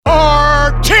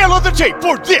the tape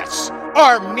for this,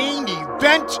 our main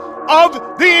event of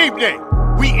the evening.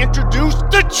 We introduce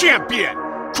the champion,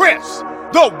 Chris,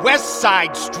 the West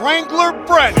Side Strangler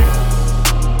Brennan.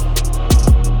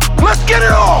 Let's get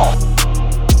it all!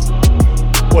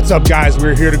 What's up, guys?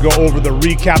 We're here to go over the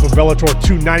recap of Bellator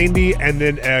 290 and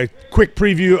then a quick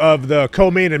preview of the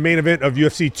co-main and main event of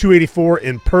UFC 284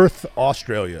 in Perth,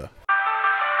 Australia.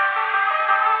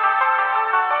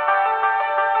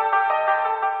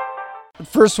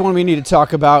 First one we need to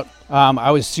talk about,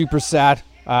 I was super sad.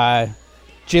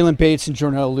 Jalen Bates and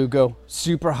Jornell Lugo,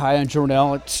 super high on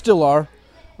Jornell, still are.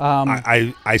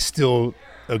 I still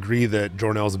agree that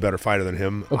Jornell's a better fighter than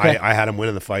him. Okay. I had him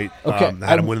winning the fight. Okay. I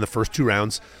had him winning the first 2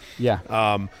 rounds. Yeah.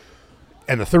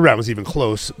 And the third round was even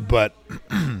close, but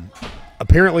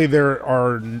apparently there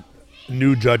are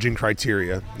new judging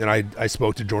criteria. And I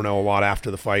spoke to Jornell a lot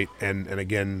after the fight and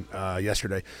again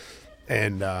yesterday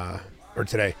or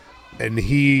today. And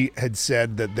he had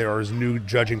said that there is new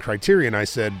judging criteria. And I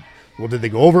said, well, did they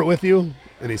go over it with you?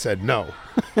 And he said, no.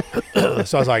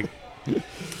 So I was like,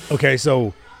 okay,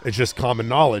 so it's just common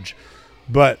knowledge.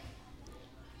 But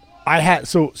I had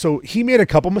so he made a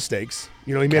couple mistakes.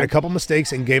 You know, he made a couple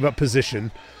mistakes and gave up position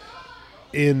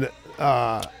in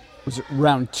was it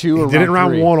round 2 or round 3? He did it in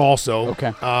round 1 also.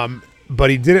 Okay. But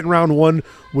he did it in round 1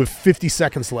 with 50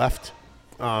 seconds left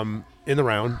in the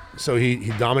round. So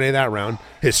he dominated that round.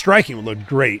 His striking looked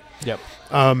great. Yep.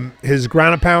 His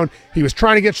ground and pound, he was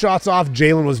trying to get shots off.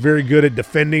 Jalen was very good at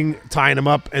defending, tying him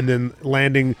up, and then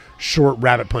landing short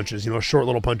rabbit punches, short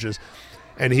little punches.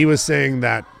 And he was saying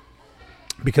that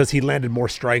because he landed more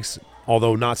strikes,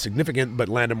 although not significant, but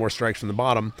landed more strikes from the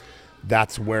bottom,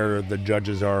 that's where the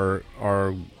judges are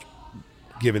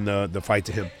giving the fight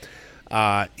to him.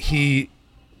 He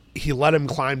let him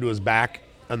climb to his back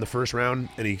on the first round,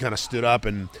 and he kind of stood up,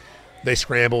 and they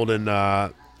scrambled, and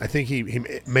I think he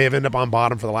may have ended up on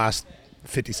bottom for the last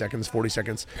 50 seconds, 40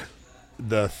 seconds.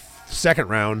 The second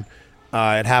round,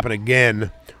 it happened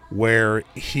again where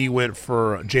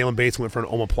Jalen Bates went for an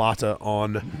omoplata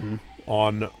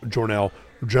on Jornell.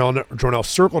 Jornell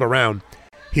circled around.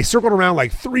 He circled around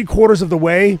like 3/4 of the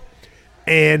way,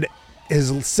 and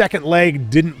his second leg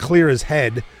didn't clear his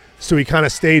head, so he kind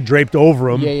of stayed draped over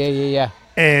him. Yeah.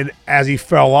 And as he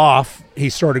fell off, he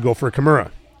started to go for a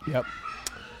Kimura. Yep.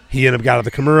 He ended up got out of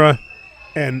the Kimura,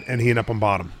 and he ended up on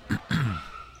bottom.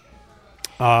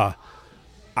 I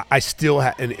still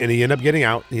had, and he ended up getting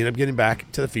out. He ended up getting back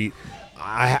to the feet.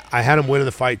 I had him winning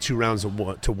the fight 2 rounds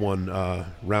to 1.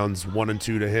 Rounds 1 and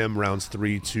 2 to him. Rounds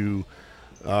 3 to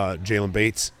Jalen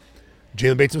Bates.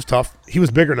 Jalen Bates was tough. He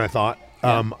was bigger than I thought.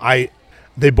 Yeah.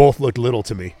 They both looked little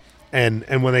to me. And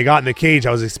when they got in the cage,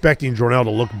 I was expecting Jornell to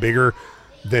look bigger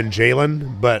than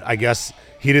Jalen, but I guess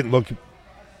he didn't look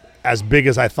as big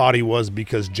as I thought he was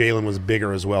because Jalen was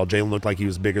bigger as well. Jalen looked like he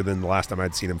was bigger than the last time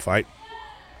I'd seen him fight.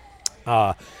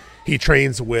 He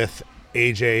trains with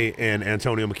AJ and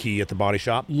Antonio McKee at the Body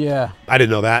Shop. Yeah. I didn't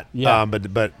know that. Yeah.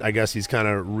 But I guess he's kind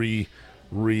of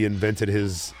reinvented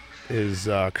his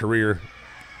career,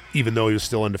 even though he was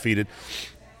still undefeated.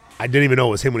 I didn't even know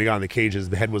it was him when he got in the cages.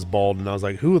 The head was bald, and I was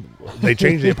like, who? They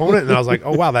changed the opponent, and I was like,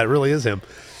 oh, wow, that really is him.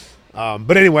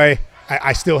 But anyway,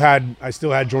 I still had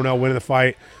Jornell winning the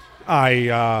fight.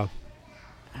 I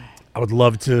would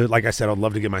love to, like I said, I'd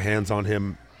love to get my hands on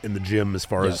him in the gym as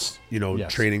far as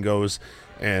training goes,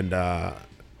 and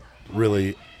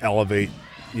really elevate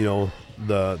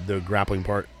the grappling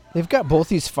part. They've got both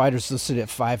these fighters listed at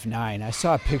 5'9". I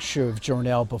saw a picture of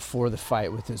Jornell before the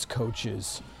fight with his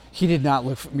coaches. He did not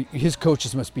look. His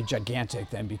coaches must be gigantic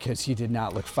then, because he did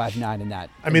not look 5'9" in that.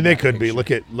 I mean, they could be.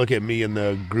 Look at me in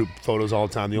the group photos all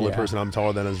the time. The only person I'm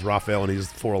taller than is Rafael, and he's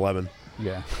 4'11".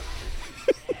 Yeah.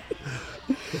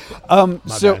 Bad.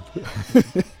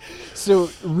 So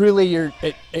really,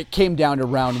 it came down to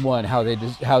round 1, how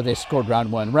they scored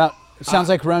round 1. Sounds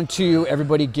like round 2,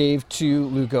 everybody gave to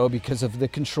Lugo because of the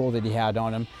control that he had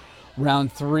on him.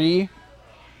 Round 3,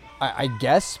 I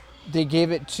guess they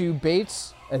gave it to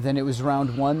Bates, and then it was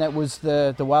round 1 that was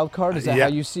the wild card. Is that how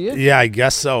you see it? Yeah, I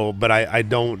guess so. But I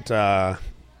don't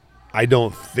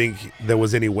think there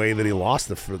was any way that he lost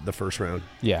the first round.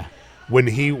 Yeah. When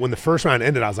the first round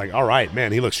ended, I was like, all right,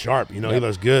 man, he looks sharp. He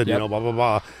looks good. Yep. Blah blah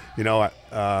blah.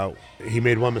 He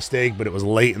made one mistake, but it was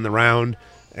late in the round,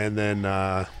 and then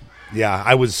I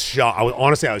was shocked. I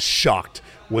was shocked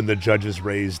when the judges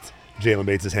raised Jalen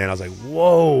Bates' hand. I was like,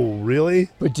 whoa, really?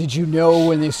 But did you know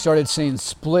when they started saying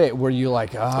split, were you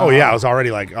like, oh yeah, I was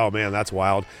already like, oh man, that's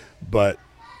wild. But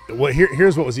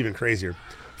here's what was even crazier.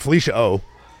 Felicia O,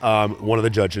 one of the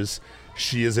judges,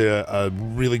 she is a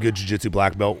really good jiu-jitsu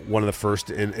black belt, one of the first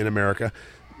in America.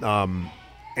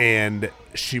 and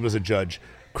she was a judge.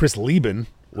 Chris Lieben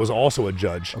was also a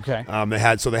judge. Okay. They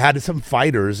had some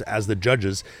fighters as the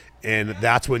judges, and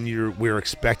that's when we're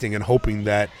expecting and hoping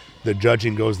that the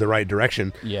judging goes the right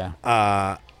direction. Yeah.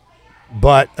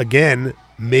 But again,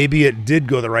 maybe it did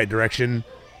go the right direction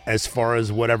as far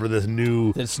as whatever this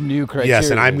new criteria. Yes,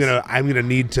 and I'm gonna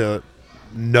need to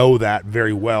know that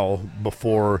very well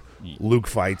before Luke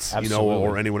fights, Absolutely.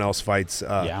 or anyone else fights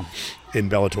in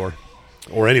Bellator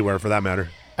or anywhere for that matter.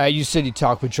 You said you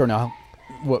talked with Jornal.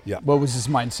 What Yeah. was his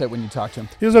mindset when you talked to him?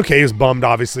 He was okay. He was bummed,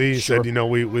 obviously. He Sure. said,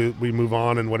 we move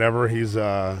on and whatever. He's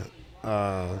a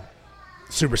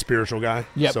super spiritual guy.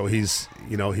 Yep. So he's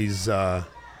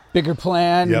Bigger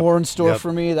plan, Yep. more in store Yep.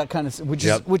 for me, that kind of, which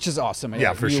is awesome.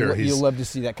 Yeah, for sure. You love to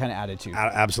see that kind of attitude.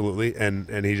 absolutely.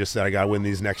 And he just said, I got to win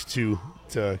these next two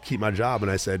to keep my job.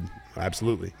 And I said,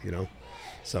 absolutely,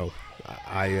 So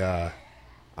I'm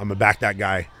going to back that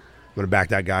guy. I'm going to back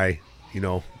that guy,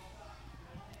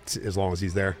 as long as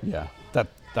he's there. Yeah,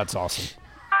 that's awesome.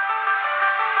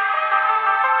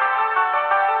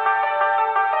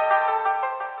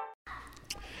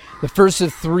 The first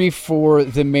of 3 for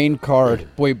the main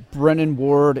card, boy, Brennan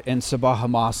Ward and Sabah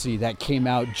Hamasi, that came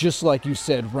out just like you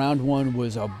said. Round 1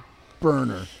 was a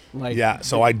burner.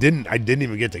 So I didn't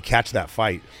even get to catch that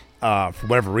fight for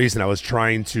whatever reason. I was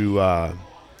trying to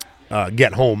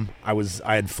get home.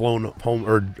 I had flown home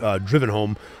or driven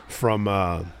home from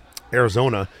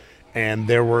Arizona, and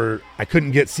I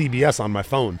couldn't get CBS on my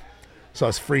phone, so I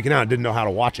was freaking out. I didn't know how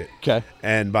to watch it. Okay.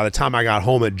 And by the time I got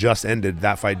home, it just ended.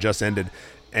 That fight just ended.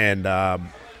 And I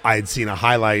had seen a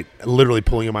highlight literally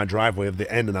pulling in my driveway of the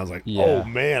end, and I was like, oh,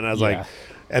 man. I was like,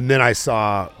 and then I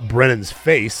saw Brennan's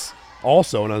face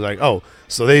also, and I was like, oh,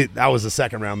 so that was the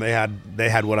second round. They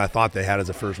had what I thought they had as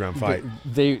a first-round fight.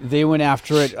 They went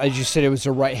after it. As you said, it was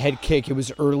a right head kick. It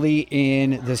was early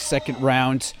in the second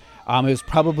round. It was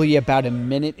probably about a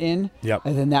minute in, Yep.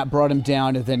 And then that brought him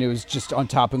down, and then it was just on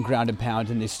top and ground and pound,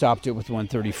 and they stopped it with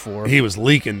 134. He was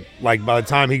leaking. Like, by the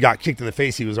time he got kicked in the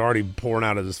face, he was already pouring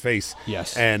out of his face.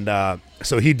 Yes. And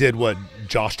so he did what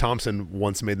Josh Thompson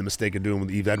once made the mistake of doing with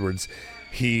Eve Edwards.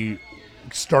 He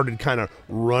started kind of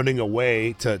running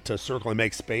away to circle and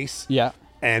make space. Yeah.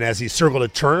 And as he circled a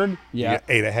turn, Yeah.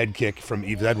 he ate a head kick from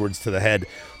Eve Edwards to the head.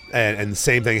 And the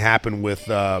same thing happened with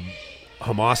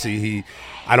Hamasi.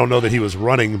 I don't know that he was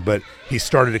running, but he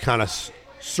started to kind of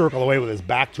circle away with his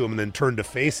back to him and then turned to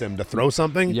face him to throw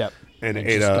something. Yep. And It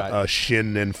ate just a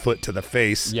shin and foot to the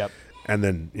face. Yep. And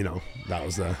then, that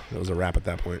was a wrap at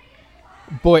that point.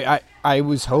 Boy, I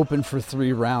was hoping for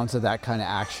 3 rounds of that kind of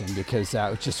action, because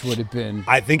that just would have been.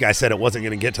 I think I said it wasn't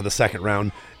going to get to the second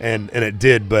round, and it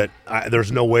did, but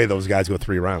there's no way those guys go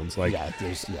 3 rounds. Like,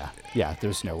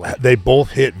 there's no way. They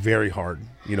both hit very hard.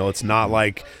 It's not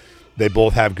like they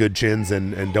both have good chins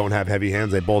and don't have heavy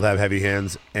hands. They both have heavy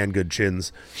hands and good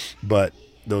chins, but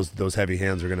those heavy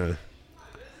hands are going to.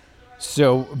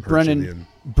 So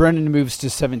Brennan moves to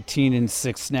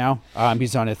 17-6 now.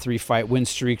 He's on a 3-fight win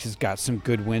streak. He's got some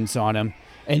good wins on him.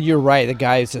 And you're right, the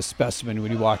guy is a specimen. When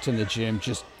he walked in the gym,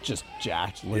 just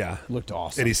jacked. Looked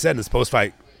awesome. And he said in his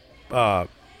post-fight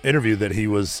interview that he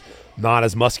was not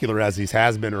as muscular as he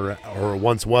has been or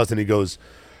once was, and he goes,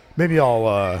 maybe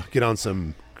I'll get on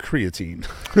some creatine.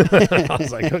 I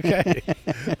was like, okay.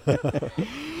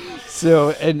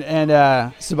 So and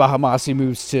Sabah Hamasi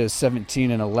moves to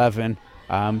 17-11.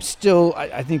 Still,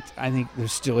 I think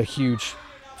there's still a huge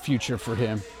future for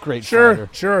him. Great fighter.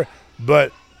 Sure.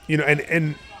 But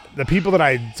and the people that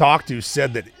I talked to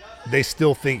said that they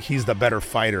still think he's the better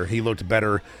fighter. He looked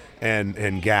better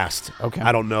and gassed. Okay.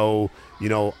 I don't know.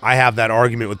 I have that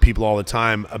argument with people all the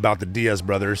time about the Diaz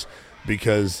brothers,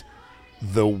 because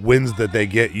the wins that they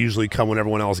get usually come when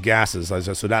everyone else gasses.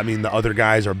 So that means the other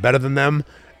guys are better than them,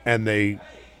 and they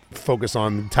focus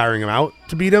on tiring him out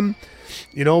to beat him.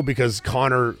 Because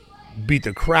Conor beat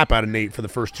the crap out of Nate for the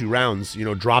first 2 rounds.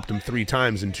 Dropped him 3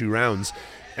 times in 2 rounds,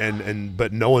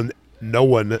 but no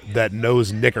one that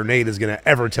knows Nick or Nate is going to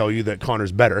ever tell you that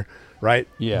Conor's better, right?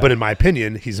 Yeah. But in my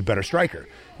opinion, he's a better striker.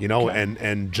 Okay.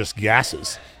 and just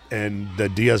gasses. And the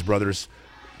Diaz brothers,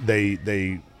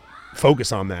 they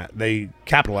focus on that. They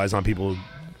capitalize on people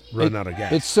running out of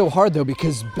gas. It's so hard though,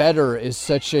 because better is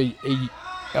such a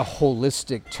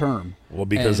holistic term. Well,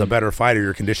 because a better fighter,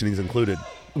 your conditioning's included.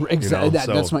 Exactly.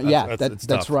 That's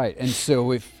tough. right. And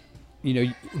so if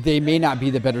they may not be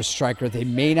the better striker, they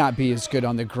may not be as good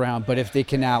on the ground, but if they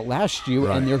can outlast you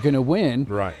and they're going to win,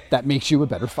 that makes you a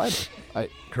better fighter.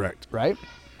 Correct. Right.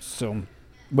 So,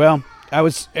 well, it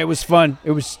was fun.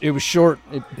 It was short.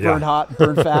 It burned hot,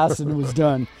 burned fast, and it was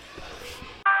done.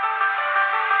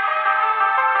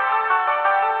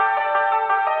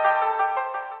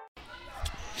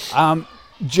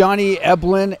 Johnny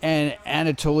Eblin and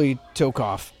Anatoly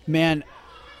Tokov. Man,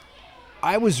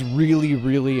 I was really,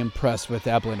 really impressed with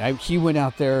Eblin. He went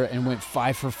out there and went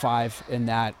 5 for 5 in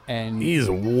that, and he's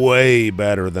way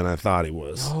better than I thought he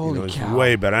was. Holy he's cow.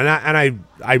 way better, and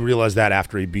I realized that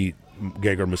after he beat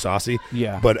Gegard Mousasi.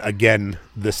 Yeah. But again,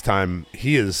 this time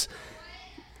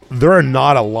there are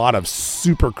not a lot of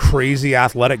super crazy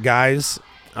athletic guys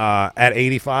at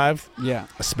 85. Yeah.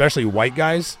 Especially white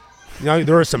guys.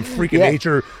 There are some freaking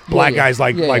nature black guys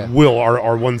like Will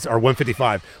are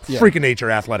 155. Yeah. Freaking nature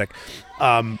athletic.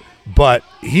 But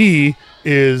he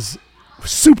is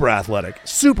super athletic,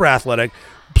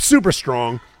 super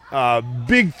strong.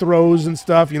 Big throws and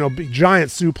stuff, big giant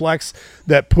suplex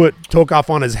that put Tokov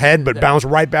on his head but bounced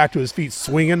right back to his feet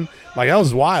swinging. Like, that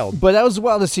was wild. But that was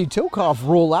wild to see Tokov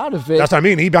roll out of it. That's what I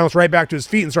mean. He bounced right back to his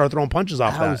feet and started throwing punches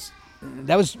off that.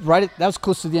 That was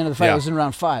close to the end of the fight. Yeah. It was in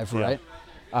round 5, right?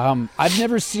 I've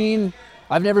never seen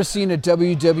a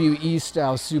WWE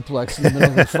style suplex in the middle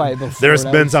of the fight before. There's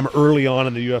been some early on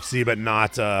in the UFC, but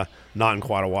not in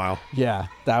quite a while. Yeah,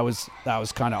 that was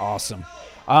kind of awesome.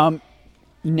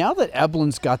 Now that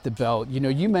Eblin's got the belt,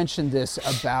 you mentioned this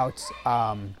about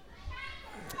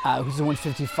who's the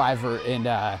 155er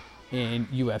in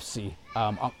UFC.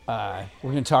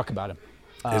 We're going to talk about him.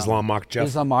 Islam Makhachev.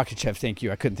 Islam Makhachev, thank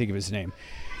you. I couldn't think of his name.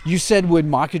 You said with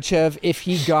Makhachev, if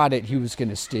he got it, he was going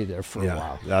to stay there for a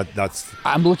while. That's.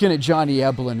 I'm looking at Johnny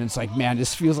Eblin, and it's like, man,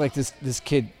 this feels like this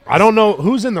kid. I don't know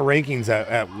who's in the rankings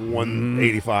at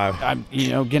 185. I'm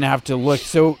going to have to look.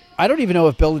 So I don't even know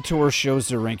if Bellator shows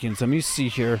their rankings. Let me see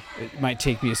here. It might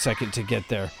take me a second to get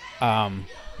there.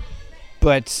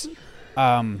 But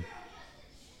I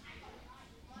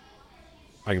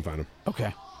can find him.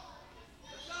 Okay.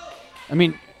 I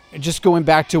mean, just going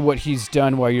back to what he's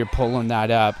done while you're pulling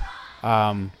that up,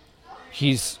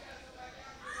 he's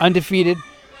undefeated.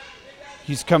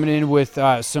 He's coming in with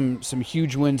some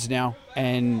huge wins now,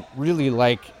 and really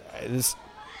like this.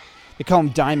 They call him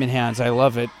Diamond Hands. I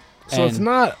love it. So it's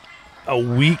not a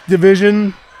weak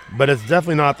division, but it's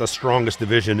definitely not the strongest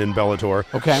division in Bellator.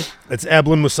 Okay. It's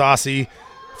Eblin Mousasi,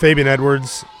 Fabian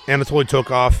Edwards, Anatoly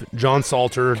Tokov, John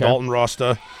Salter, Dalton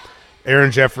Rosta,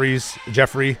 Aaron Jeffrey,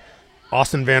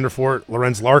 Austin Vanderfort,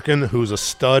 Lorenz Larkin, who's a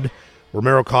stud,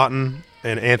 Romero Cotton,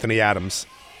 and Anthony Adams.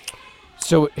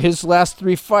 So his last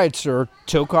 3 fights are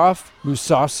Tokov,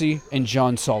 Mousasi, and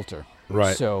John Salter.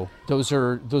 Right. So those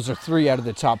are 3 out of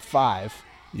the top 5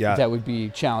 that would be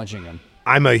challenging him.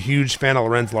 I'm a huge fan of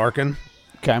Lorenz Larkin.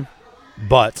 Okay.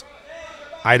 But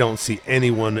I don't see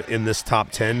anyone in this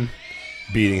top 10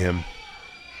 beating him.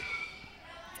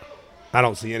 I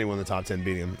don't see anyone in the top 10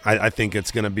 beating him. I think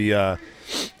it's going to be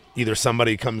either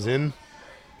somebody comes in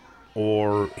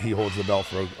or he holds the belt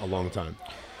for a long time.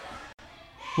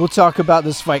 We'll talk about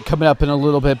this fight coming up in a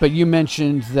little bit, but you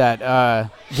mentioned that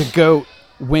the GOAT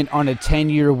went on a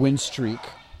 10-year win streak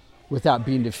without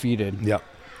being defeated. Yep.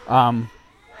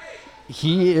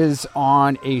 He is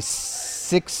on a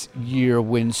 6-year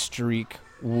win streak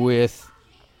with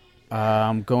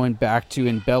going back to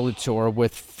in Bellator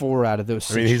with 4 out of those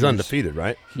 6 I mean, he's years. undefeated,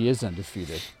 right? He is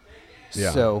undefeated.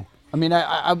 Yeah. So, I mean,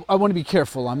 I want to be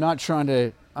careful. I'm not trying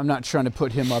to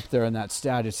put him up there in that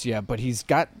status yet, but he's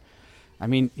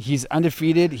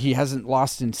undefeated. He hasn't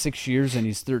lost in 6 years, and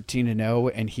he's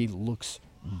 13-0, and he looks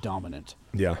dominant.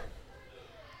 Yeah.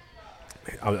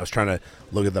 I was trying to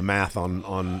look at the math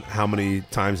on how many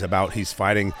times about he's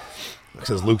fighting. It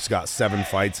says Luke's got 7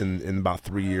 fights in about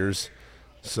 3 years.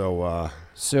 So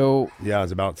yeah,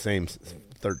 it's about the same,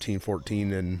 13,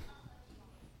 14, and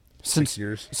 6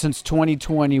 years. Since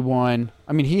 2021,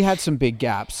 I mean, he had some big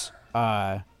gaps.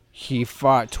 He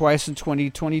fought twice in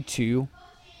 2022.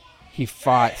 He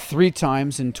fought 3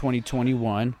 times in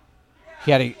 2021.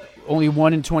 He had only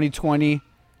 1 in 2020,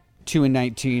 2 in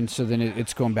 19, so then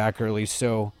it's going back early.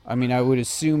 So, I mean, I would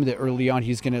assume that early on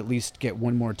he's going to at least get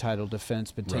 1 more title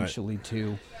defense, potentially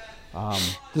 2.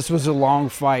 This was a long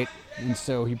fight, and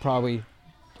so he probably,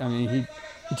 he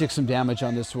took some damage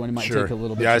on this one. He might take a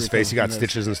little bit. Yeah, his face, he got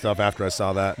stitches and stuff after I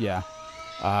saw that. Yeah.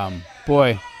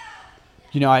 Boy,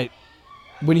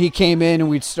 when he came in and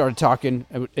we started talking,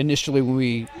 initially when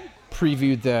we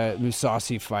previewed the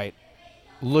Mousasi fight,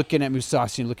 looking at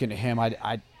Mousasi and looking at him,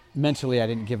 I mentally I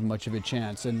didn't give him much of a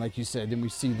chance. And like you said, then we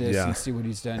see this and see what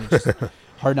he's done. It's just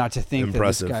hard not to think that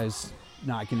this guy's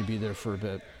not going to be there for a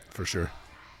bit. For sure.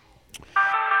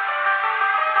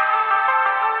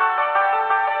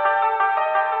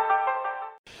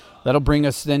 That'll bring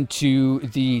us then to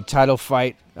the title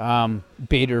fight,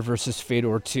 Bader versus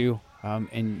Fedor 2.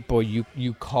 And boy,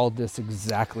 you called this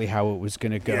exactly how it was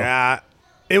going to go. Yeah,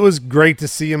 It was great to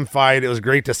see him fight. It was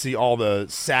great to see all the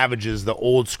savages, the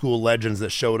old school legends that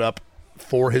showed up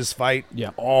for his fight. Yeah.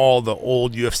 All the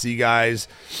old UFC guys.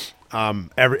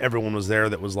 Everyone was there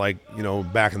that was like,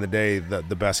 back in the day,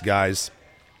 the best guys.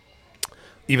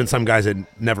 Even some guys that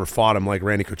never fought him, like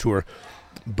Randy Couture.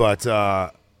 But,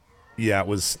 it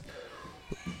was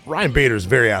 – Ryan Bader's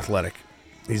very athletic.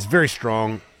 He's very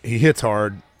strong. He hits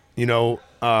hard.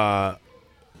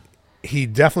 He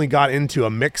definitely got into a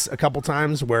mix a couple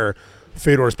times where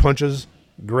Fedor's punches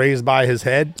grazed by his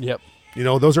head. Yep.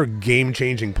 Those are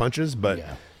game-changing punches, but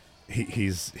he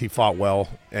fought well.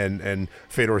 And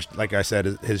Fedor's, like I said,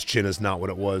 his chin is not what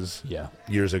it was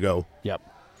years ago. Yep.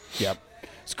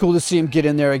 It's cool to see him get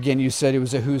in there again. You said it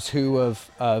was a who's who of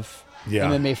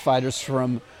MMA fighters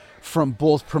from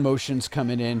both promotions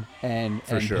coming in and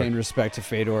paying respect to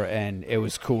Fedor, and it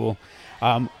was cool.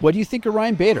 What do you think of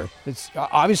Ryan Bader? It's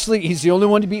obviously he's the only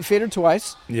one to beat Fedor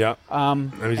twice. Yeah.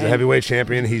 He's a heavyweight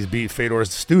champion. He's beat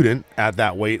Fedor's student at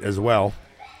that weight as well.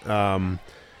 On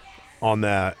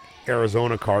the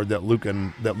Arizona card that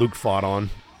Luke fought on.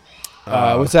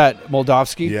 Was that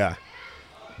Moldavsky? Yeah.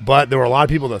 But there were a lot of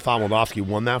people that thought Moldavsky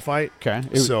won that fight. Okay.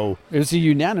 It was a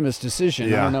unanimous decision.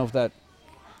 Yeah. I don't know if that.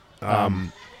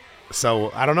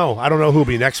 So I don't know. I don't know who'll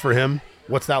be next for him.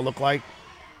 What's that look like?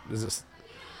 Is this?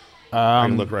 I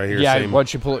can look right here. Yeah. Same. Why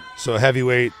don't you pull it? So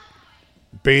heavyweight,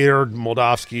 Bader,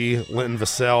 Moldavsky, Linton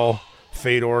Vassell,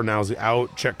 Fedor now is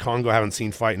out. Czech Congo, haven't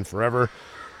seen fight in forever.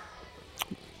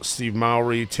 Steve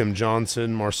Mowry, Tim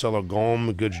Johnson, Marcelo Golm,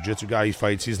 a good jiu-jitsu guy. He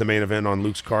fights. He's the main event on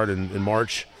Luke's card in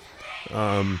March.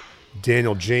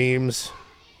 Daniel James,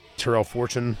 Terrell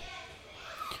Fortune.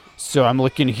 So I'm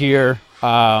looking here.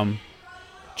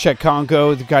 Czech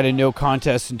Congo, the guy to no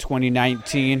contest in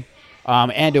 2019,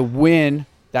 and a win.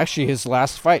 Actually, his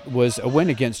last fight was a win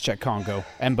against Czech Congo.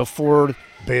 And before...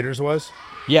 Bader's was?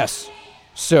 Yes.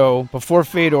 So before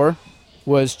Fedor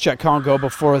was Czech Congo.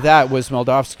 Before that was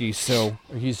Moldavsky. So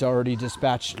he's already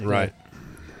dispatched. Right.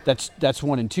 That's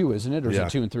 1 and 2, isn't it? Or is it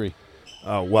 2 and 3?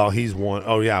 Well, he's 1.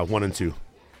 Oh, yeah, 1 and 2.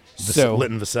 So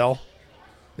Linton Vassell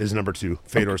is number 2.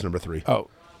 Fedor's number 3. Oh.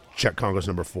 Czech Congo's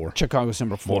number 4. Czech Congo's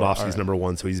number 4. Moldavsky's number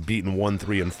 1, so he's beaten 1,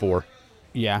 3, and 4.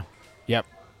 Yeah. Yep.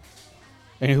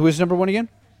 And who is number 1 again?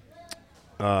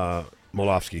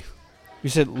 Moldavsky. You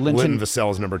said Linton Vassell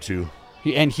is number 2.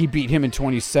 He beat him in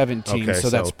 2017, okay,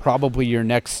 so that's probably your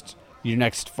next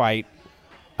fight,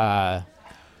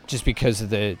 just because of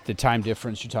the time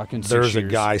difference. You're talking 6 years. There's a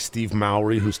guy, Steve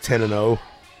Mowry, who's 10-0.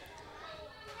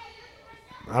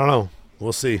 I don't know.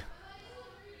 We'll see.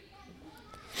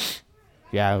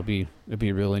 Yeah, it'll be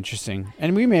real interesting.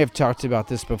 And we may have talked about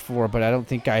this before, but I don't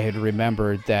think I had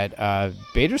remembered that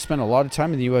Bader spent a lot of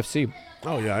time in the UFC.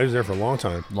 Oh, yeah, he was there for a long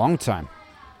time. Long time.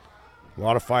 A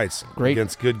lot of fights Great.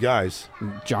 Against good guys.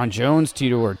 John Jones,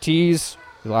 Tito Ortiz.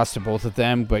 He lost to both of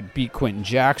them, but beat Quentin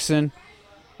Jackson.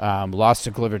 Lost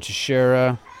to Glover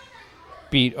Teixeira.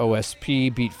 Beat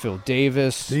OSP. Beat Phil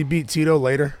Davis. Did he beat Tito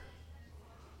later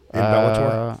in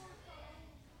Bellator?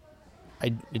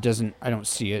 I don't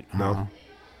see it. No.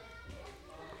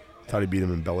 Thought he beat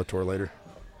him in Bellator later.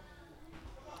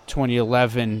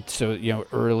 2011, so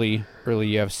early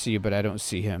UFC, but I don't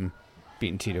see him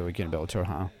beating Tito again in Bellator,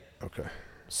 huh? Okay.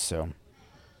 So,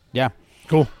 yeah.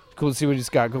 Cool to see what he's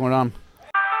got going on.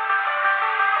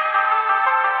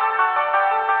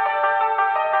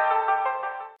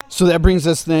 So that brings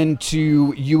us then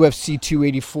to UFC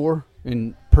 284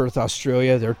 in Perth,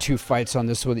 Australia. There are 2 fights on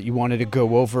this one that you wanted to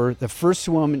go over. The first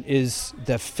one is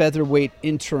the featherweight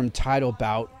interim title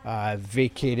bout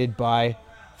vacated by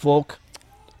Volk.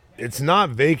 It's not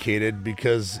vacated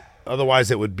because otherwise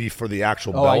it would be for the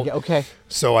actual belt. Okay.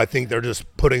 So I think they're just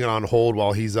putting it on hold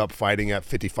while he's up fighting at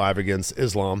 55 against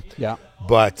Islam. Yeah.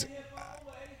 But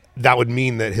that would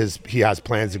mean that he has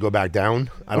plans to go back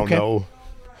down. I don't know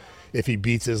if he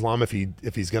beats Islam, if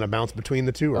he's going to bounce between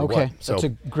the two or what. So that's a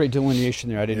great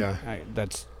delineation there.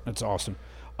 That's awesome.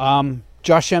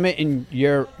 Josh Emmett and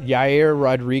Yair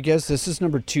Rodriguez. This is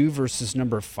number 2 versus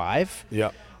number 5.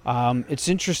 Yeah. It's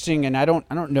interesting, and I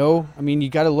don't know. I mean, you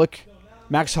got to look.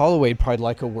 Max Holloway probably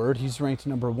like a word. He's ranked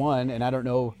number 1, and I don't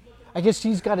know. I guess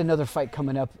he's got another fight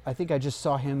coming up. I think I just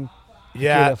saw him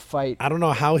get a fight. I don't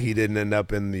know how he didn't end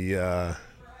up in the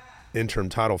interim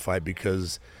title fight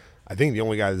because I think the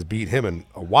only guy that's beat him in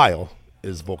a while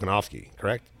is Volkanovski,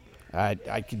 correct?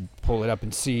 I could pull it up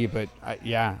and see, but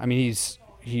I mean, he's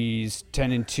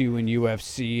 10-2 in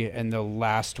UFC, and the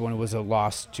last one was a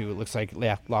loss to. It looks like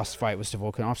last fight was to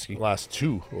Volkanovski. Last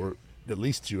 2, or at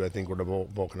least 2, I think, were to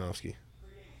Volkanovski.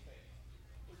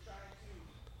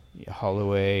 Yeah,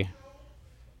 Holloway.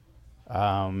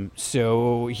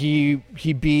 So he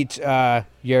beat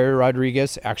Yair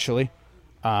Rodriguez, actually.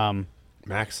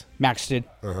 Max did.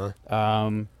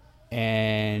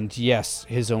 And yes,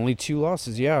 his only 2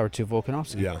 losses, are to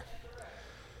Volkanovski. Yeah.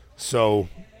 So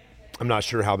I'm not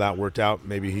sure how that worked out.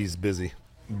 Maybe he's busy.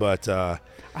 But I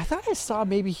thought I saw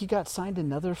maybe he got signed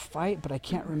another fight, but I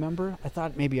can't remember. I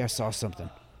thought maybe I saw something.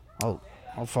 I'll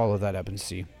follow that up and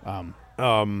see.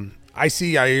 I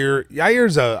see Yair.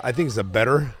 Yair's I think he's a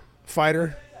better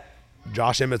fighter.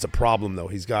 Josh Emmett's a problem though.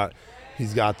 He's got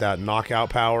that knockout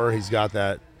power. He's got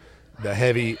the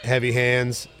heavy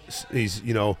hands. He's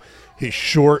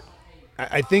short.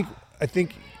 I think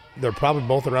they're probably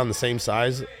both around the same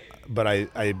size, but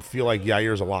I feel like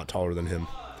Yair's a lot taller than him.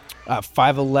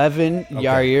 5'11", Okay.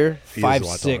 Yair, He is a lot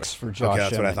 5'6" for Josh.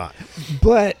 Okay, that's Emmett.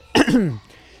 what I thought.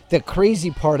 But the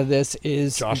crazy part of this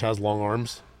is Josh has long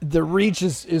arms. the reach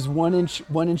is 1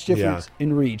 inch difference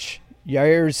in reach.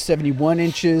 Yair is 71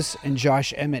 inches and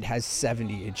Josh Emmett has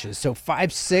 70 inches. So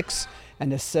 5'6"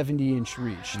 and a 70-inch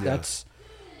reach. Yeah.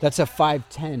 That's a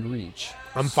 5'10" reach.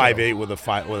 I'm 5'8" with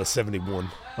a 71.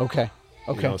 Okay.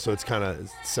 So it's kind of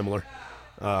similar.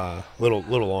 Little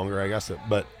longer, I guess.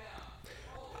 But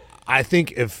I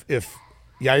think if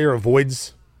Yair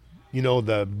avoids,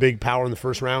 the big power in the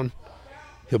first round,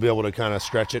 he'll be able to kind of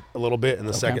stretch it a little bit in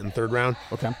the second and third round.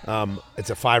 Okay. It's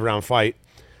a 5-round fight,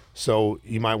 so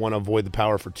you might want to avoid the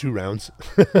power for 2 rounds,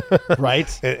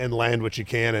 Right. and land what you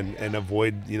can and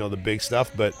avoid the big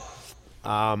stuff. But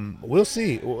we'll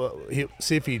see.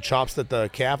 See if he chops at the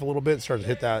calf a little bit, starts to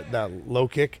hit that low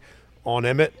kick on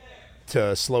Emmett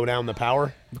to slow down the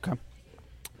power. Okay.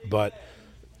 But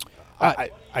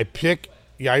I pick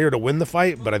Yair to win the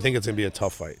fight, but I think it's going to be a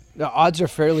tough fight. The odds are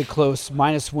fairly close.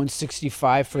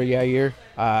 -165 for Yair,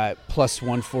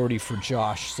 +140 for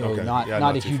Josh. So Okay. not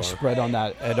a too huge far. spread on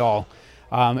that at all.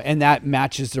 And that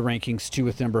matches the rankings too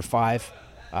with number 5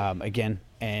 again.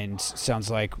 And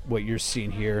sounds like what you're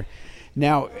seeing here.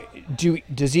 Now,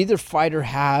 does either fighter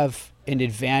have an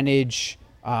advantage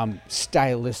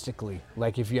stylistically?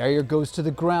 Like if Yair goes to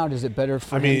the ground, is it better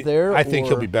for him there? I think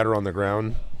he'll be better on the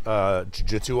ground,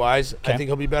 jiu-jitsu wise. Okay. I think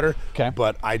he'll be better. Okay.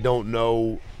 But I don't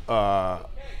know. I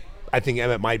think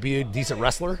Emmett might be a decent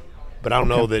wrestler, but I don't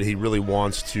know that he really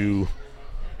wants to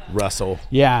wrestle.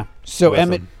 Yeah. So with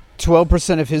Emmett, him.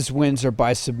 12% of his wins are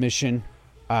by submission,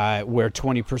 where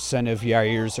 20% of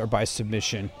Yair's are by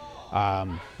submission.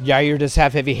 Yair does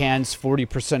have heavy hands.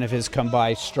 40% of his come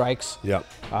by strikes. Yep.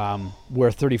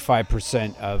 Where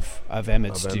 35% of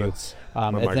Emmett's do. Emmett's.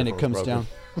 And My then it comes microphone's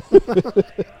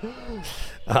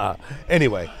down.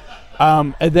 Anyway,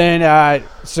 And then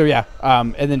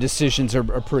and then decisions are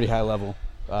pretty high level.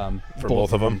 for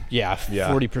both of them. Yeah,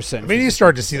 40%. I mean, you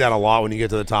start to see that a lot when you get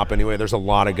to the top anyway. There's a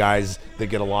lot of guys that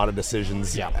get a lot of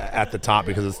decisions at the top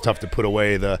because it's tough to put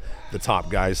away the top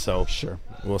guys. So Sure.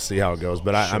 we'll see how it goes.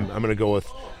 But I'm going to go with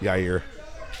Yair.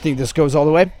 Think this goes all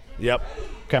the way? Yep.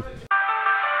 Okay.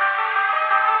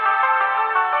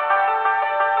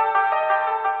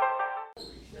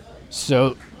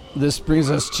 So this brings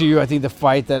us to, I think, the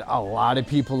fight that a lot of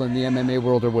people in the MMA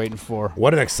world are waiting for.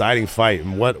 What an exciting fight.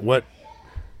 And what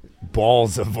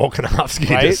balls of Volkanovski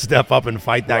to Right? step up and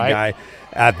fight that Right. guy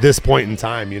at this point in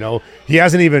time. You know, he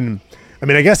hasn't even, I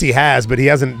mean, I guess he has, but he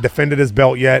hasn't defended his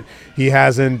belt yet. He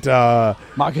hasn't,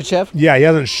 Makachev? he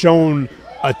hasn't shown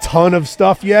a ton of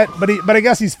stuff yet, but I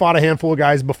guess he's fought a handful of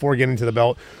guys before getting to the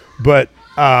belt. But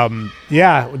I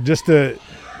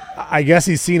guess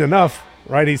he's seen enough,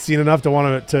 right? He's seen enough to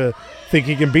want to think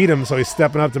he can beat him, so he's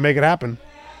stepping up to make it happen.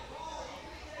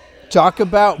 Talk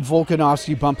about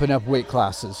Volkanovski bumping up weight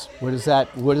classes. What does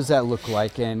that look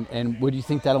like, and what do you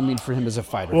think that'll mean for him as a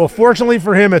fighter? Well, fortunately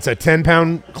for him, it's a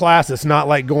 10-pound class. It's not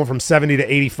like going from 70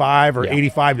 to 85 or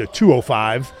 85 to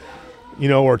 205,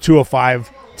 or 205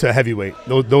 to heavyweight.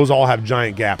 Those all have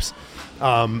giant gaps.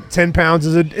 10 pounds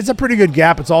it's a pretty good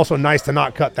gap. It's also nice to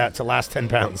not cut that to last 10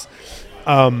 pounds.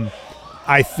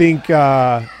 I think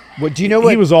What do you know?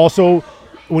 What he was also,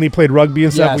 when he played rugby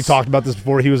and stuff, we Yes. talked about this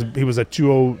before, he was a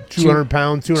 200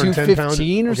 pound, 210 pound.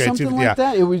 215 or something like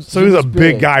that? So he was a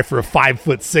big guy for a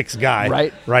 5'6"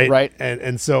 guy. Right.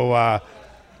 And so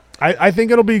I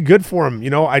think it'll be good for him.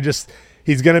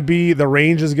 He's going to be, the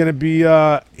range is going to be,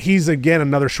 he's again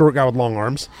another short guy with long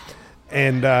arms.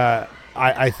 And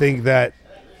I think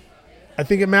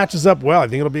it matches up well. I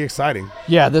think it'll be exciting.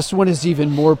 Yeah, this one is even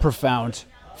more profound.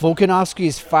 Volkanovski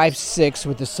is 5'6"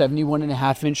 with a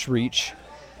 71.5-inch reach.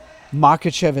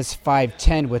 Makachev is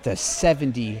 5'10" with a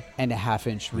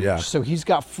 70.5-inch reach. Yeah. So he's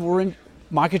got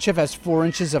Makachev has 4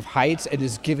 inches of height and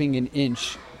is giving an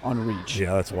inch on reach.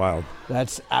 Yeah, that's wild.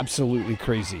 That's absolutely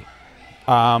crazy.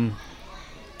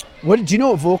 What do you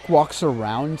know what Volk walks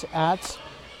around at?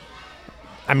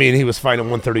 I mean, he was fighting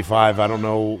 135. I don't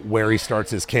know where he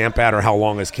starts his camp at or how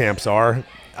long his camps are.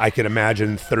 I could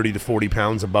imagine 30 to 40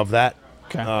 pounds above that.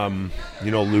 Okay.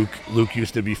 Luke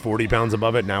used to be 40 pounds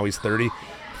above it. Now he's 30.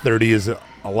 30 is a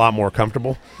lot more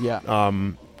comfortable. Yeah.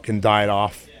 Can diet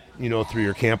off, through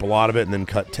your camp, a lot of it, and then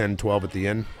cut 10, 12 at the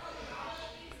end.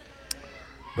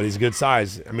 But he's a good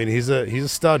size. I mean, he's a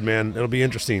stud, man. It'll be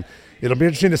interesting. It'll be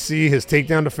interesting to see his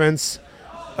takedown defense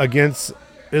against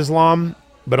Islam,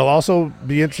 but it'll also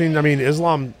be interesting. I mean,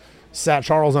 Islam sat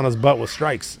Charles on his butt with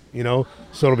strikes, so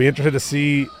it'll be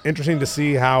interesting to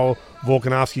see how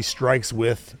Volkanovski strikes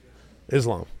with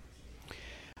Islam.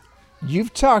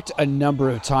 You've talked a number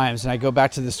of times, and I go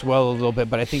back to this well a little bit,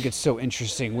 but I think it's so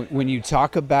interesting when you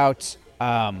talk about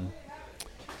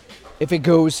if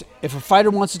a fighter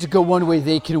wants it to go one way,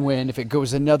 they can win. If it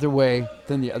goes another way,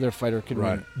 then the other fighter can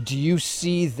win. Do you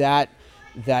see that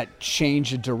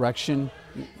change of direction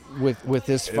with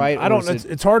this fight?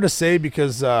 It's hard to say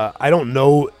because I don't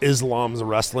know Islam's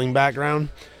wrestling background.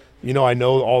 I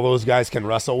know all those guys can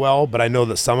wrestle well, but I know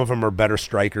that some of them are better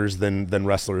strikers than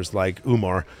wrestlers like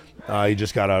Umar. He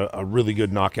just got a really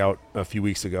good knockout a few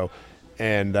weeks ago.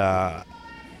 And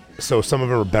so some of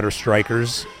them are better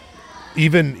strikers.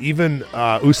 Even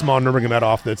Usman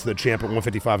Nurmagomedov, that's the champ at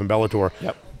 155 in Bellator,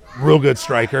 real good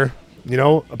striker.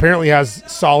 Apparently has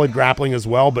solid grappling as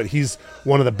well, but he's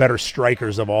one of the better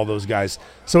strikers of all those guys.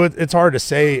 So it's hard to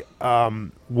say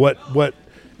what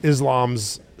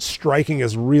Islam's striking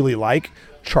is really like.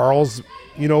 Charles,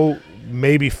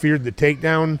 maybe feared the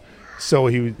takedown, so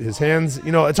his hands,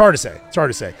 it's hard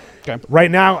to say. Okay. Right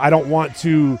now, I don't want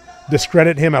to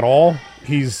discredit him at all.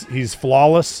 He's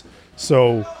flawless.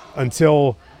 So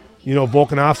until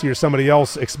Volkanovski or somebody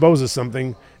else exposes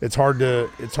something, it's hard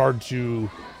to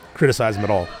criticize him at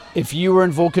all. If you were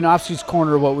in Volkanovski's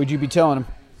corner, what would you be telling him?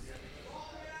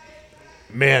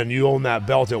 Man, you own that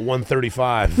belt at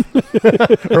 135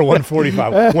 or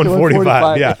 145.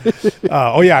 145,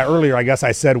 yeah. Earlier, I guess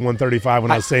I said 135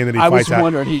 when I was saying that he fights at. I was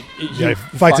wondering. He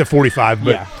fights at 45,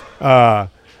 but I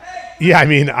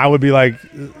mean, I would be like,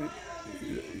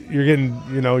 you're getting,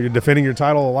 you're defending your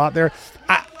title a lot there.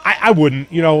 I wouldn't.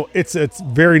 It's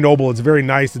very noble. It's very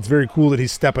nice. It's very cool that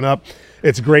he's stepping up.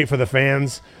 It's great for the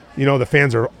fans. The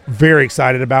fans are very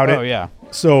excited about it. Oh yeah.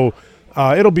 So.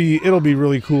 It'll be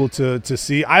really cool to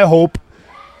see. I hope,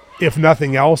 if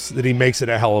nothing else, that he makes it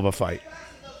a hell of a fight.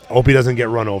 I hope he doesn't get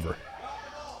run over.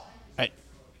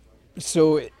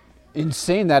 So, in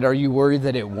saying that, are you worried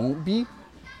that it won't be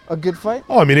a good fight?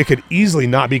 Oh, I mean, it could easily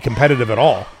not be competitive at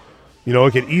all.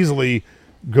 It could easily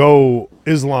go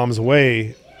Islam's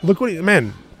way. Look what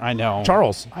I know.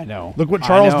 Charles. I know. Look what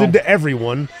Charles did to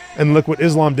everyone, and look what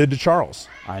Islam did to Charles.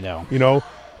 I know.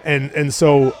 And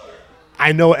so.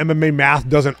 I know MMA math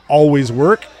doesn't always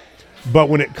work, but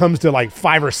when it comes to like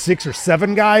 5 or 6 or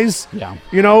 7 guys,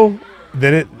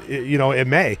 then it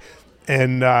may.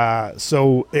 And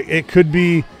so it could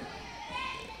be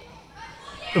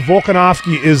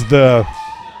Volkanovski is the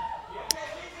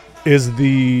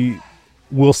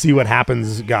we'll see what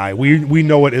happens guy. We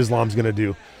know what Islam's going to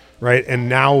do, right? And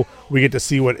now we get to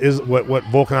see what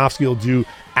Volkanovski will do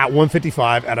at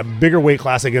 155 at a bigger weight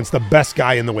class against the best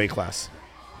guy in the weight class.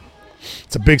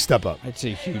 It's a big step up. It's a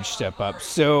huge step up.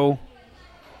 So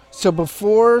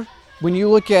before, when you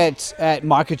look at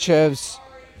Makhachev's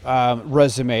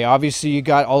resume, obviously you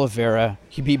got Oliveira.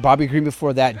 He beat Bobby Green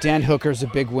before that. Dan Hooker's a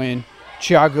big win.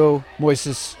 Thiago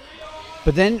Moises.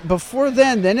 But then before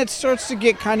then it starts to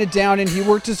get kind of down, and he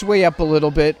worked his way up a little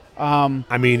bit.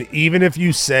 I mean, even if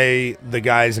you say the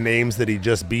guys' names that he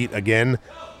just beat again,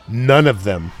 none of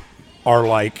them are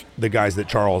like the guys that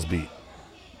Charles beat.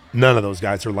 None of those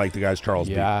guys are like the guys Charles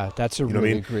beat. Yeah, that's a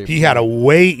really great He had a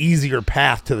way easier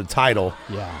path to the title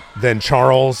than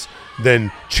Charles,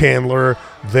 than Chandler,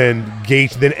 than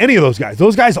Gaethje, than any of those guys.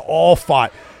 Those guys all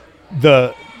fought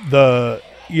the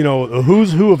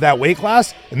who's who of that weight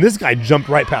class, and this guy jumped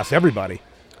right past everybody.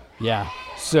 Yeah.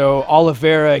 So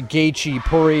Oliveira, Gaethje,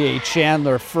 Poirier,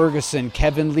 Chandler, Ferguson,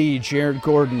 Kevin Lee, Jared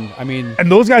Gordon. And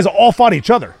those guys all fought each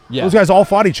other. Yeah. Those guys all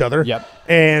fought each other. Yep.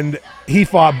 And he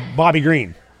fought Bobby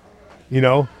Green.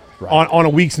 On a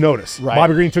week's notice. Right.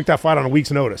 Bobby Green took that fight on a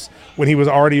week's notice. When he was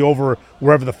already over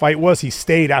wherever the fight was, he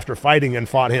stayed after fighting and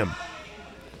fought him.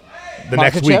 The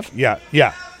next week.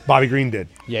 Yeah. Bobby Green did.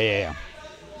 Yeah.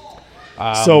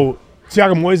 So,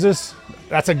 Thiago Moises,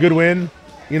 that's a good win,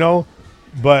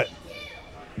 but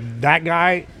that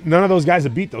guy, none of those guys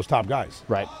have beat those top guys.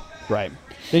 Right.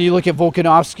 Then you look at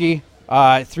Volkanovski,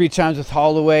 3 times with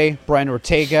Holloway, Brian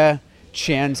Ortega,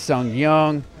 Chan Sung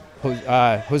Young,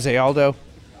 Jose Aldo.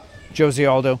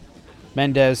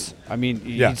 Mendez. I mean,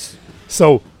 he's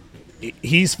So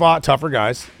he's fought tougher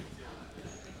guys,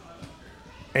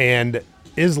 and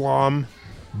Islam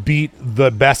beat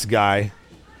the best guy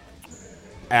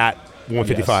at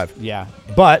 155. Yeah.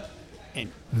 But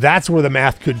that's where the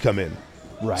math could come in.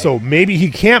 Right. So maybe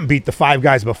he can't beat the 5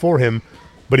 guys before him,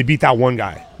 but he beat that one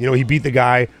guy. You know, he beat the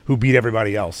guy who beat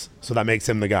everybody else. So that makes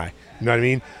him the guy. You know what I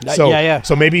mean?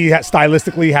 So maybe he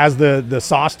stylistically has the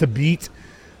sauce to beat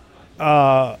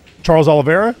Charles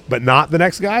Oliveira, but not the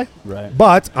next guy. Right.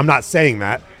 But I'm not saying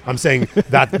that. I'm saying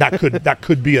that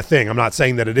could be a thing. I'm not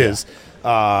saying that it is.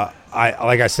 Like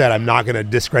I said, I'm not going to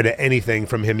discredit anything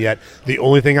from him yet. The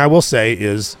only thing I will say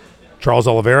is Charles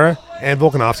Oliveira and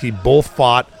Volkanovski both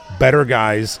fought better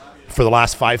guys for the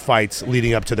last 5 fights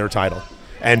leading up to their title.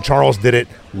 And Charles did it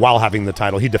while having the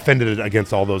title. He defended it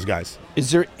against all those guys.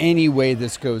 Is there any way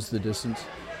this goes the distance?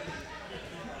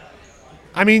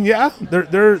 I mean, yeah,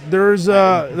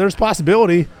 there's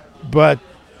possibility, but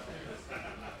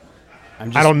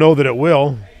I don't know that it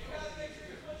will.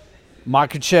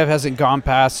 Makhachev hasn't gone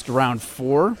past round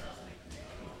 4.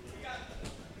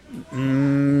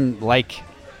 Like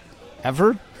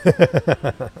ever?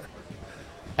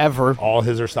 Ever. All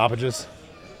his are stoppages?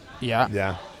 Yeah.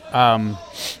 Yeah.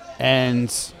 And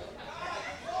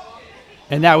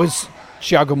that was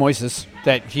Thiago Moises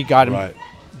that he got him, Right.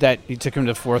 that he took him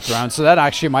to the 4th round. So that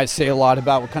actually might say a lot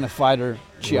about what kind of fighter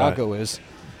Thiago is.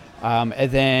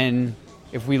 And then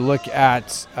if we look at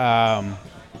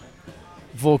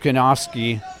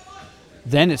Volkanovski,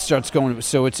 then it starts going.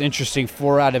 So it's interesting.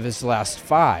 4 out of his last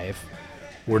 5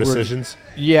 Were decisions?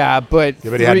 Yeah, but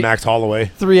he had Max Holloway.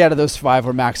 3 out of those 5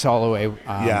 were Max Holloway.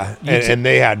 And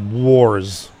they had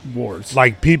wars.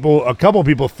 Like a couple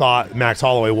people thought Max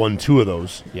Holloway won 2 of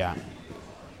those. Yeah.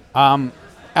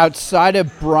 Outside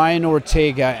of Brian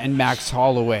Ortega and Max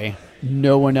Holloway,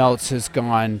 no one else has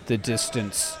gone the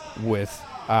distance with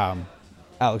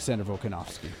Alexander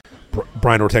Volkanovski.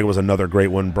 Brian Ortega was another great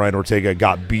one. Brian Ortega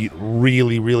got beat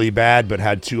really, really bad, but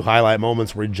had 2 highlight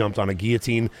moments where he jumped on a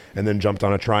guillotine and then jumped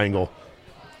on a triangle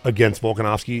against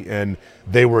Volkanovski, and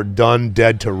they were done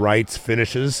dead to rights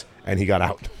finishes, and he got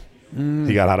out.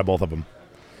 He got out of both of them.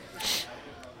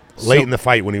 Late in the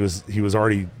fight when he was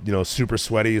already super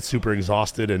sweaty, super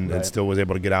exhausted, and still was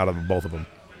able to get out of both of them.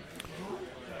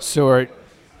 So,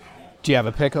 do you have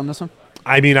a pick on this one?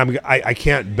 I mean, I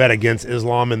can't bet against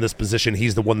Islam in this position.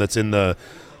 He's the one that's in the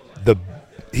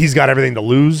he's got everything to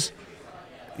lose,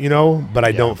 but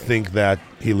I don't think that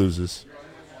he loses.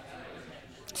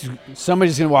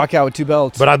 Somebody's going to walk out with 2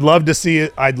 belts. But I'd love to see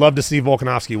it. I'd love to see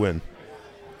Volkanovski win.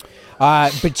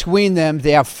 Between them,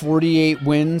 they have 48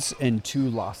 wins and 2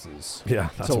 losses. Yeah,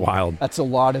 that's wild. That's a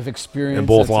lot of experience. And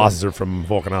both losses are from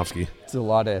Volkanovski. It's a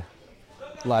lot of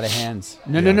hands.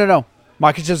 No.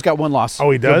 Makachev's got 1 loss.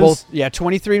 Oh, he does? They're both,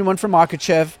 23-1 for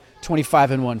Makhachev,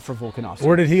 25-1 for Volkanovski.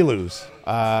 Where did he lose?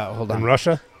 Hold on. In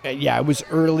Russia? Yeah, it was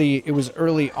early. It was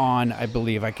early on, I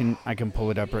believe. I can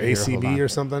pull it up right ACB here. ACB or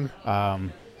something?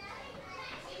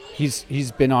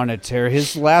 He's been on a tear.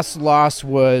 His last loss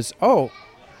was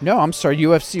I'm sorry,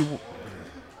 UFC. Am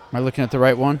I looking at the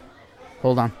right one?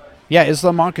 Hold on. Yeah,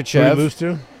 Islam Makhachev. Who did he lose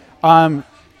to?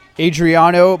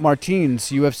 Adriano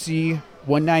Martins, UFC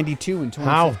 192 in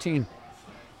 2015. How?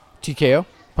 TKO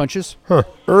punches. Huh.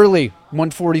 Early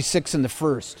 146 in the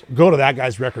first. Go to that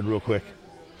guy's record real quick.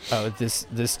 Oh, this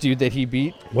dude that he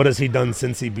beat. What has he done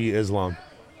since he beat Islam?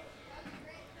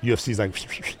 UFC's like,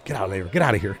 get out of here, get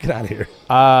out of here, get out of here.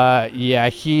 Yeah,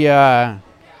 he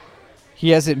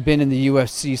hasn't been in the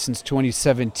UFC since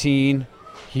 2017.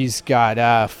 He's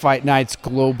got Fight Nights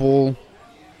Global.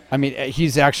 I mean, he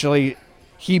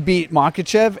beat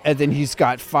Makhachev, and then he's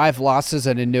got 5 losses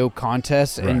and a no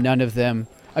contest, and none of them.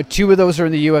 2 of those are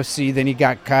in the UFC. Then he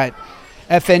got cut.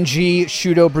 FNG,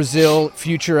 Shudo Brazil,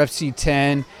 Future FC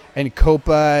 10, and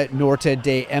Copa Norte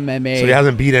de MMA. So he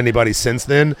hasn't beat anybody since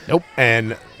then. Nope.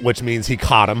 And which means he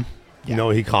caught him.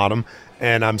 He caught him.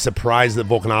 And I'm surprised that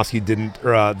Volkanovski didn't,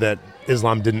 that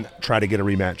Islam didn't try to get a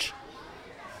rematch.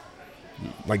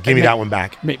 Like, give me that one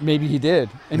back. Maybe he did.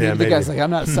 And the guy's like,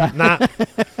 I'm not signing.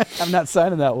 I'm not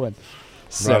signing that one.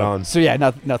 So, right on. So yeah,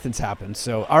 nothing's happened.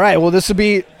 So all right, well, this will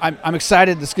be. I'm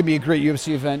excited. This could be a great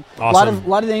UFC event. Awesome. A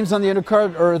lot of names on the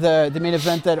undercard or the main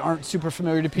event that aren't super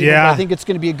familiar to people. Yeah. But I think it's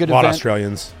going to be a good event. A lot of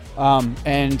Australians.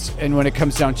 And when it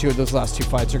comes down to it, those last 2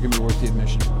 fights are going to be worth the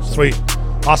admission. So. Sweet.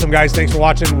 Awesome, guys. Thanks for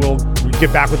watching. We'll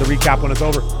get back with the recap when it's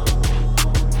over.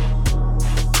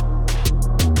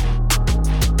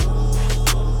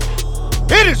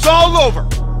 It is all over,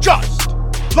 just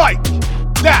like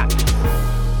that.